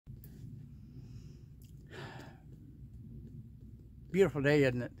Beautiful day,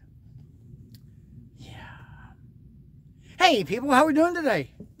 isn't it? Yeah. Hey people, how we doing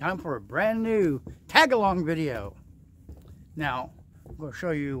today? Time for a brand new tag-along video. Now, I'm going to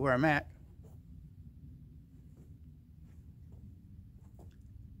show you where I'm at.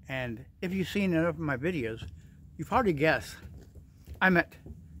 And if you've seen enough of my videos, you've probably guessed I'm at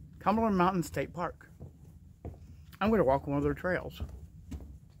Cumberland Mountain State Park. I'm going to walk one of their trails.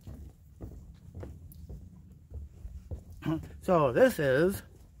 So this is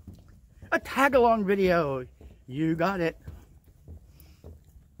a tag-along video. You got it.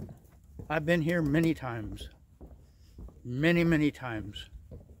 I've been here many times. Many times.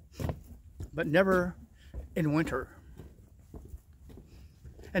 But never in winter.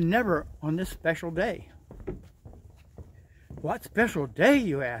 And never on this special day. What special day,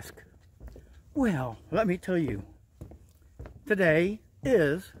 you ask? Well, let me tell you. Today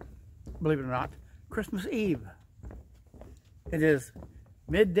is, believe it or not, Christmas Eve. It is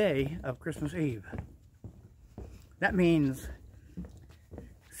midday of Christmas Eve. That means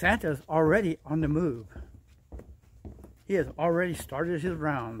Santa's already on the move. He has already started his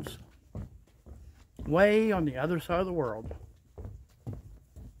rounds way on the other side of the world.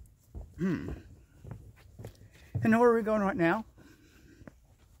 And where are we going right now?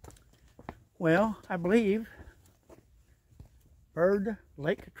 Well, I believe Bird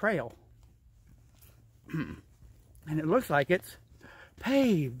Lake Trail. And it looks like it's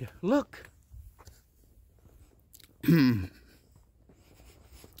paved. Look.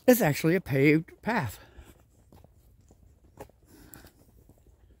 It's actually a paved path.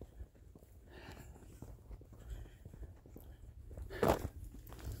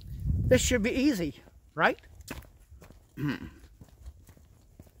 This should be easy, right?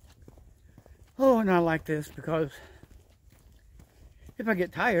 Oh, and I like this because if I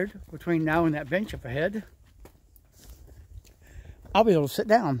get tired between now and that bench up ahead, I'll be able to sit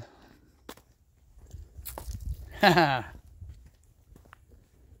down.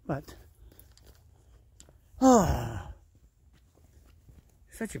 But,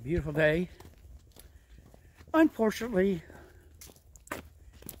 such a beautiful day. Unfortunately,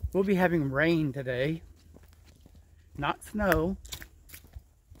 we'll be having rain today, not snow.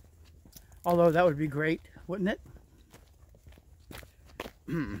 Although that would be great, wouldn't it?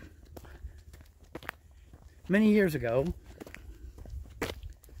 Many years ago,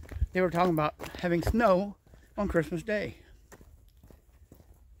 they were talking about having snow on Christmas Day.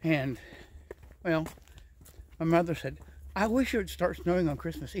 And, well, my mother said, I wish it would start snowing on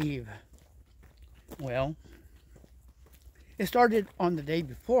Christmas Eve. Well, it started on the day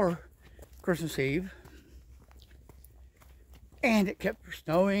before Christmas Eve. And it kept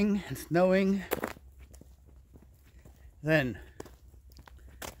snowing and snowing. Then,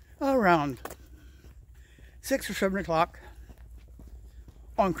 around 6 or 7 o'clock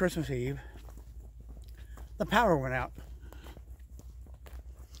on Christmas Eve, the power went out.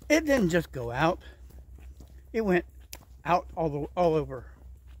 It didn't just go out. It went out all over.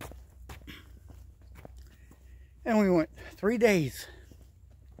 And we went 3 days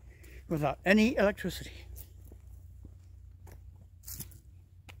without any electricity.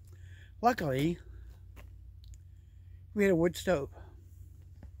 Luckily, we had a wood stove.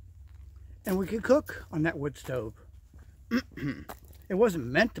 And we could cook on that wood stove. It wasn't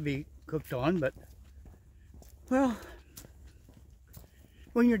meant to be cooked on, but, well,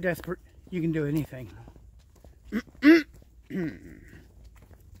 when you're desperate, you can do anything.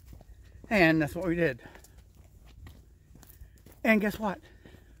 And that's what we did. And guess what?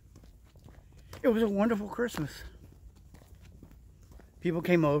 It was a wonderful Christmas. People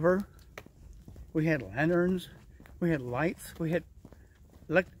came over. We had lanterns. We had lights. We had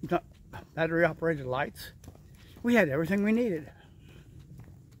battery-operated lights. We had everything we needed.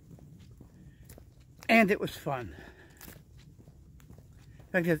 And it was fun.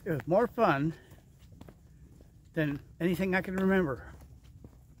 In fact, it was more fun than anything I can remember.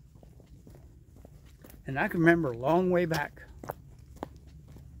 And I can remember a long way back.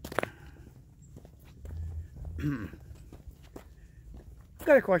 I've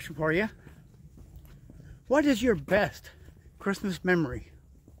got a question for you. What is your best Christmas memory?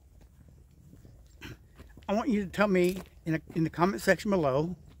 I want you to tell me in the comment section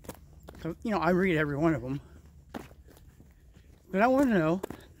below. So, you know, I read every one of them. But I want to know,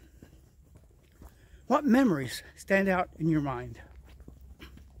 what memories stand out in your mind?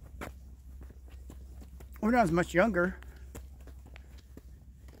 When I was much younger,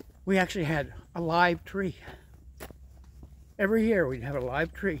 we actually had a live tree. Every year we'd have a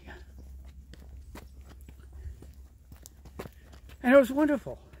live tree. And it was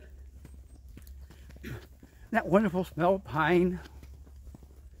wonderful. That wonderful smell of pine,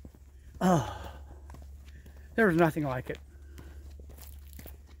 Oh, there was nothing like it.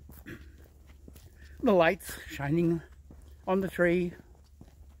 The lights shining on the tree.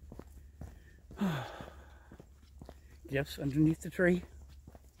 Gifts underneath the tree.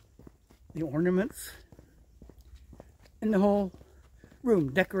 The ornaments. And the whole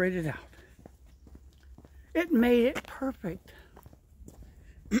room decorated out. It made it perfect.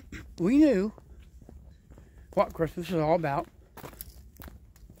 We knew what Christmas was all about.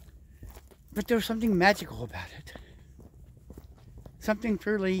 But there was something magical about it. Something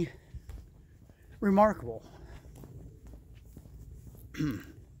truly remarkable.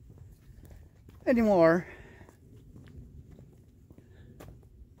 Anymore,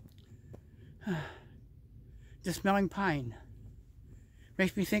 just smelling pine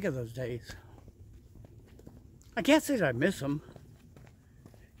makes me think of those days. I can't say that I miss them,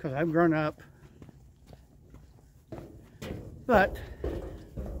 because I've grown up, but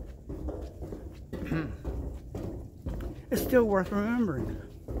it's still worth remembering,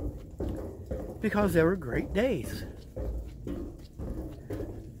 because they were great days.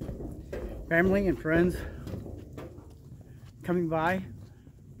 Family and friends coming by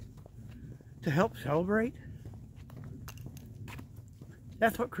to help celebrate.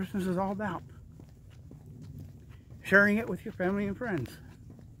 That's what Christmas is all about. Sharing it with your family and friends.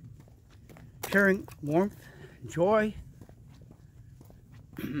 Sharing warmth, joy.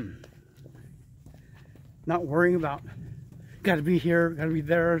 Not worrying about, gotta be here, gotta be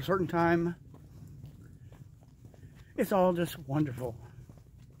there at a certain time. It's all just wonderful.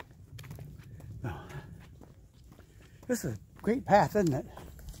 Oh, this is a great path, isn't it?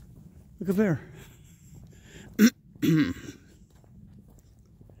 Look up there.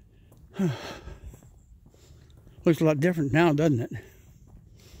 Looks a lot different now, doesn't it?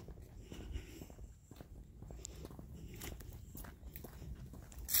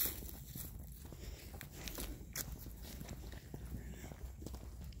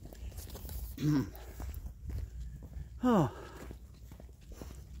 Oh.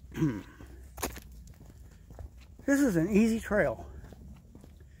 This is an easy trail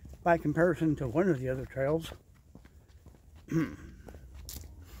by comparison to one of the other trails. A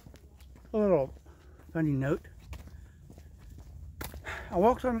little funny note. I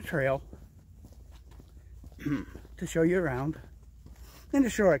walked on a trail to show you around and to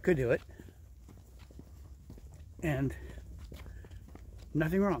show I could do it, and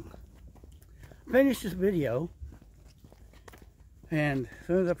nothing wrong. Finished this video, and as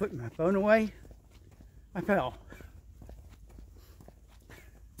soon as I put my phone away, I fell.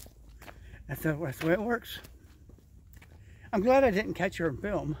 That's the way it works. I'm glad I didn't catch her in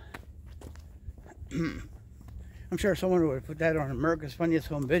film. I'm sure someone would have put that on America's Funniest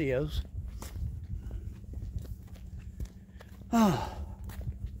Home Videos. Oh.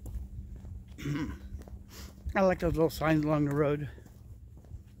 I like those little signs along the road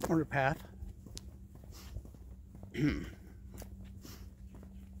or the path.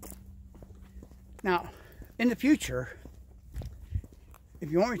 Now, in the future,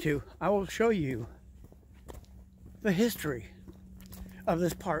 if you want me to, I will show you the history of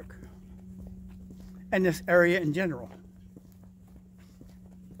this park and this area in general.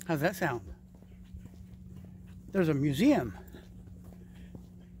 How's that sound? There's a museum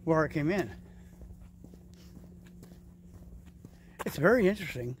where I came in. It's very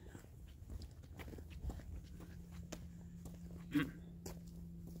interesting.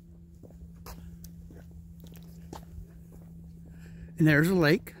 And there's a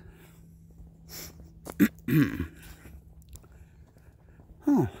lake.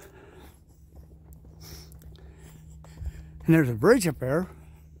 Oh. And there's a bridge up there.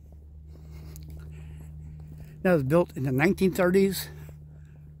 That was built in the 1930s,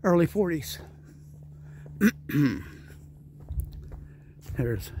 early 40s.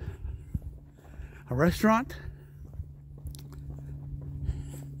 There's a restaurant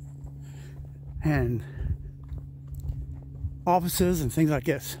and offices and things like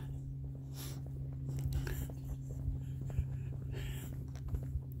this.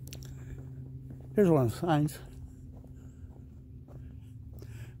 Here's one of the signs.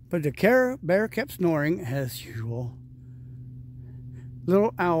 But the bear kept snoring as usual.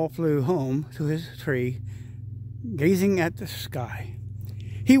 Little owl flew home to his tree, gazing at the sky.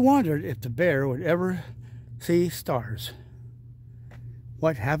 He wondered if the bear would ever see stars.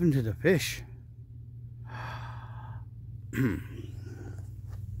 What happened to the fish?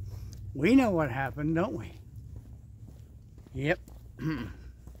 We know what happened, don't we? Yep.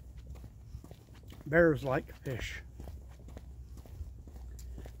 Bears like fish.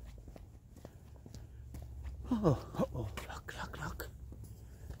 Oh, look.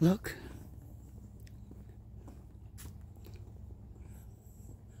 Look.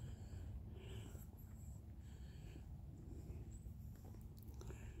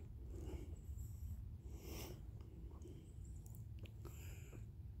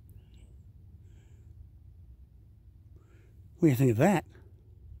 What do you think of that?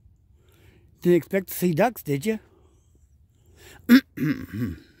 Didn't expect to see ducks, did you?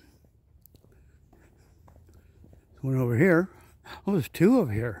 One over here. Oh, there's two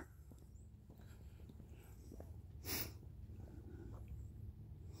over here.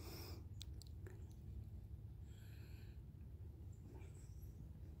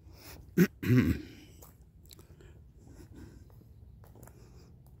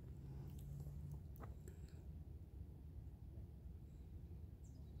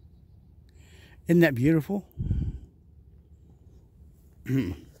 Isn't that beautiful?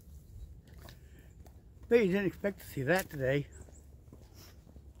 Bet you didn't expect to see that today.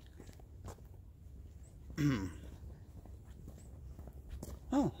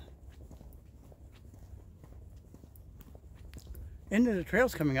 Oh. End of the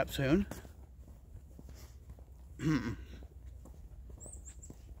trail's coming up soon. There's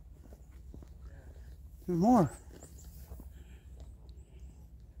more.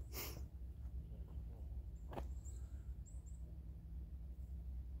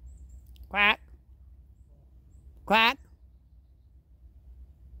 Quack. Quack.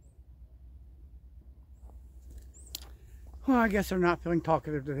 Well, I guess they're not feeling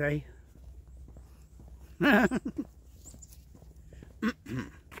talkative today.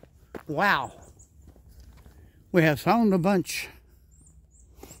 Wow. We have found a bunch.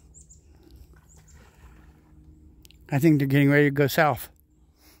 I think they're getting ready to go south.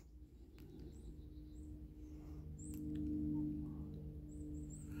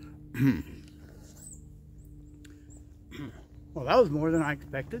 Well, that was more than I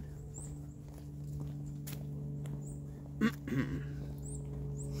expected.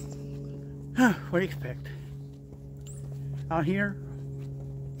 What do you expect? Out here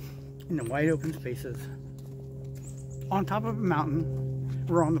in the wide open spaces, on top of a mountain,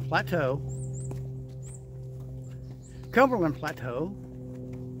 we're on the plateau, Cumberland Plateau.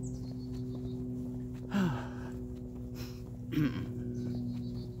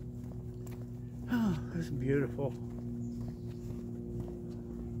 Oh, this is beautiful.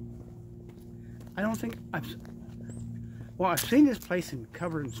 I don't think I've seen this place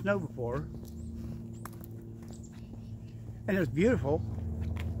covered in snow before, and it was beautiful.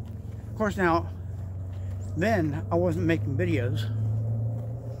 Of course, now, then I wasn't making videos.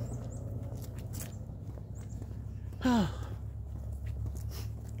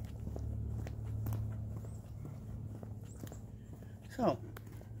 So,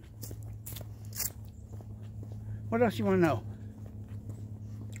 what else you want to know?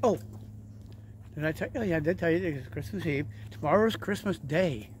 Oh, did I tell you? Oh, yeah, I did tell you it's Christmas Eve. Tomorrow's Christmas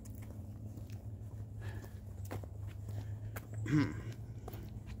Day.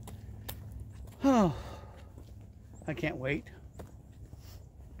 Oh, I can't wait.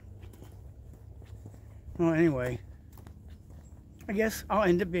 Well, anyway, I guess I'll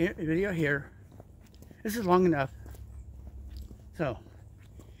end the video here. This is long enough. So,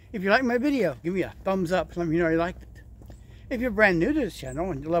 if you like my video, give me a thumbs up. Let me know you liked it. If you're brand new to this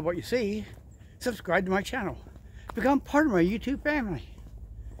channel and you love what you see, subscribe to my channel. Become part of my YouTube family.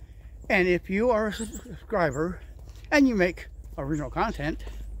 And if you are a subscriber and you make original content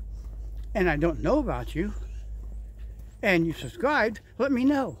and I don't know about you and you subscribed, let me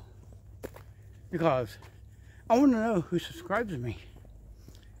know, because I want to know who subscribes to me.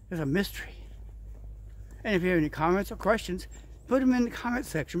 It's a mystery. And if you have any comments or questions, put them in the comment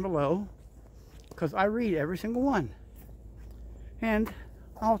section below, because I read every single one. And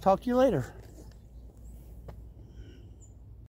I'll talk to you later.